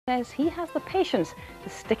says he has the patience to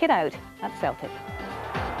stick it out at Celtic.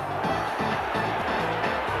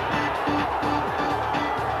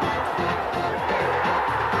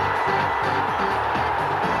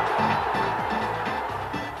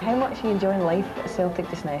 How much are you enjoying life at Celtic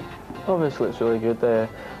just now? Obviously it's really good.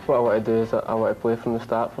 What I want to do is I want to play from the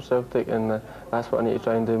start for Celtic, and that's what I need to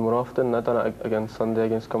try and do more often. I done it against Sunday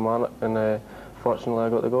against Kilmarnock, and fortunately I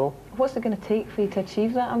got the goal. What's it going to take for you to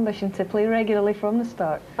achieve that ambition, to play regularly from the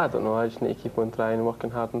start? I don't know, I just need to keep on trying, working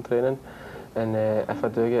hard in training, and if I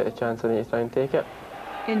do get a chance I need to try and take it.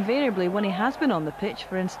 Invariably, when he has been on the pitch,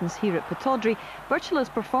 for instance here at Pittodrie, Burchill has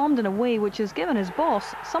performed in a way which has given his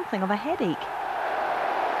boss something of a headache.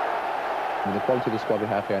 The quality of the squad we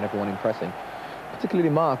have here and everyone impressing. Particularly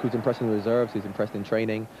Mark, who's impressed in the reserves, he's impressed in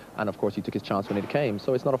training, and of course he took his chance when it came.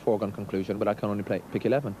 So it's not a foregone conclusion, but I can only pick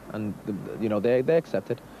 11. And, you know, they accept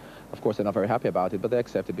it. Of course, they're not very happy about it, but they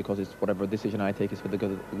accept it because it's whatever decision I take is for the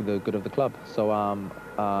good of the club. So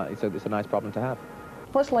it's a nice problem to have.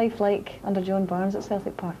 What's life like under John Barnes at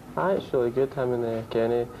Celtic Park? It's really good. Him and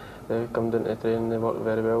Kenny, they come down to training, they work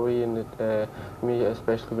very well with you, and me,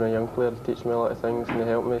 especially being a young player, they teach me a lot of things, and they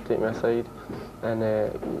help me, take me aside, and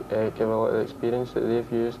give a lot of the experience that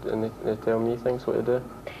they've used, and they tell me things what to do.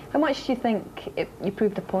 How much do you think you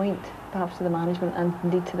proved a point, perhaps to the management and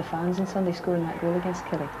indeed to the fans on Sunday, scoring that goal against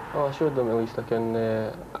Killie? Well, I showed them at least I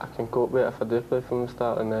can cope with it if I do play from the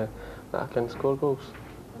start, and that I can score goals.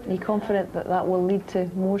 Are you confident that that will lead to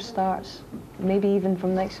more starts, maybe even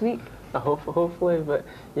from next week? Hopefully, but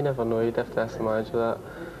you never know, you'd have to ask the manager that.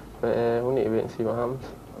 But we'll need to wait and see what happens.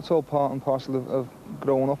 It's all part and parcel of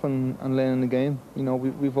growing up and learning the game. You know,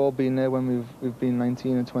 we've all been there when we've been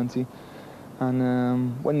 19 and 20.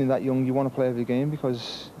 And when you're that young, you want to play every game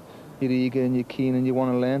because you're eager and you're keen and you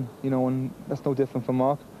want to learn. You know, and that's no different for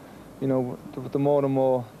Mark. You know, the more and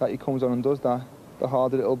more that he comes on and does that, the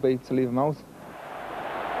harder it'll be to leave him out.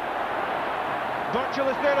 Burchill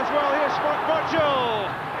is there as well. Here's Mark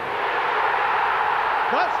Burchill.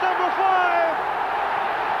 That's number 5.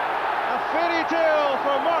 A fairy tale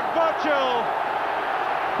for Mark Burchill.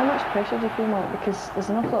 How much pressure do you feel, Mark? Because there's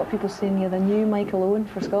an awful lot of people saying you're the new Michael Owen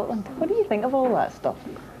for Scotland. What do you think of all that stuff?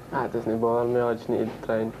 It doesn't bother me. I just need to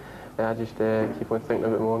try and keep on thinking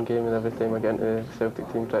about my own game, and every time I get into the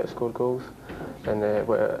Celtic team, try to score goals. And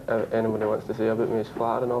what anybody wants to say about me is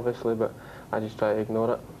flattering, obviously, but I just try to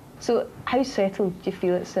ignore it. So how settled do you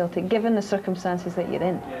feel at Celtic, given the circumstances that you're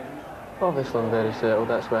in? Obviously I'm very settled.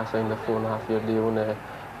 That's why I signed a 4.5-year deal, and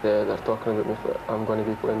they're talking about me. I'm going to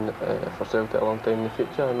be playing for Celtic a long time in the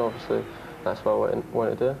future, and obviously that's what I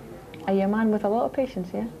want to do. Are you a man with a lot of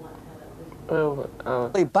patience, yeah? Well,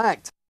 Backed.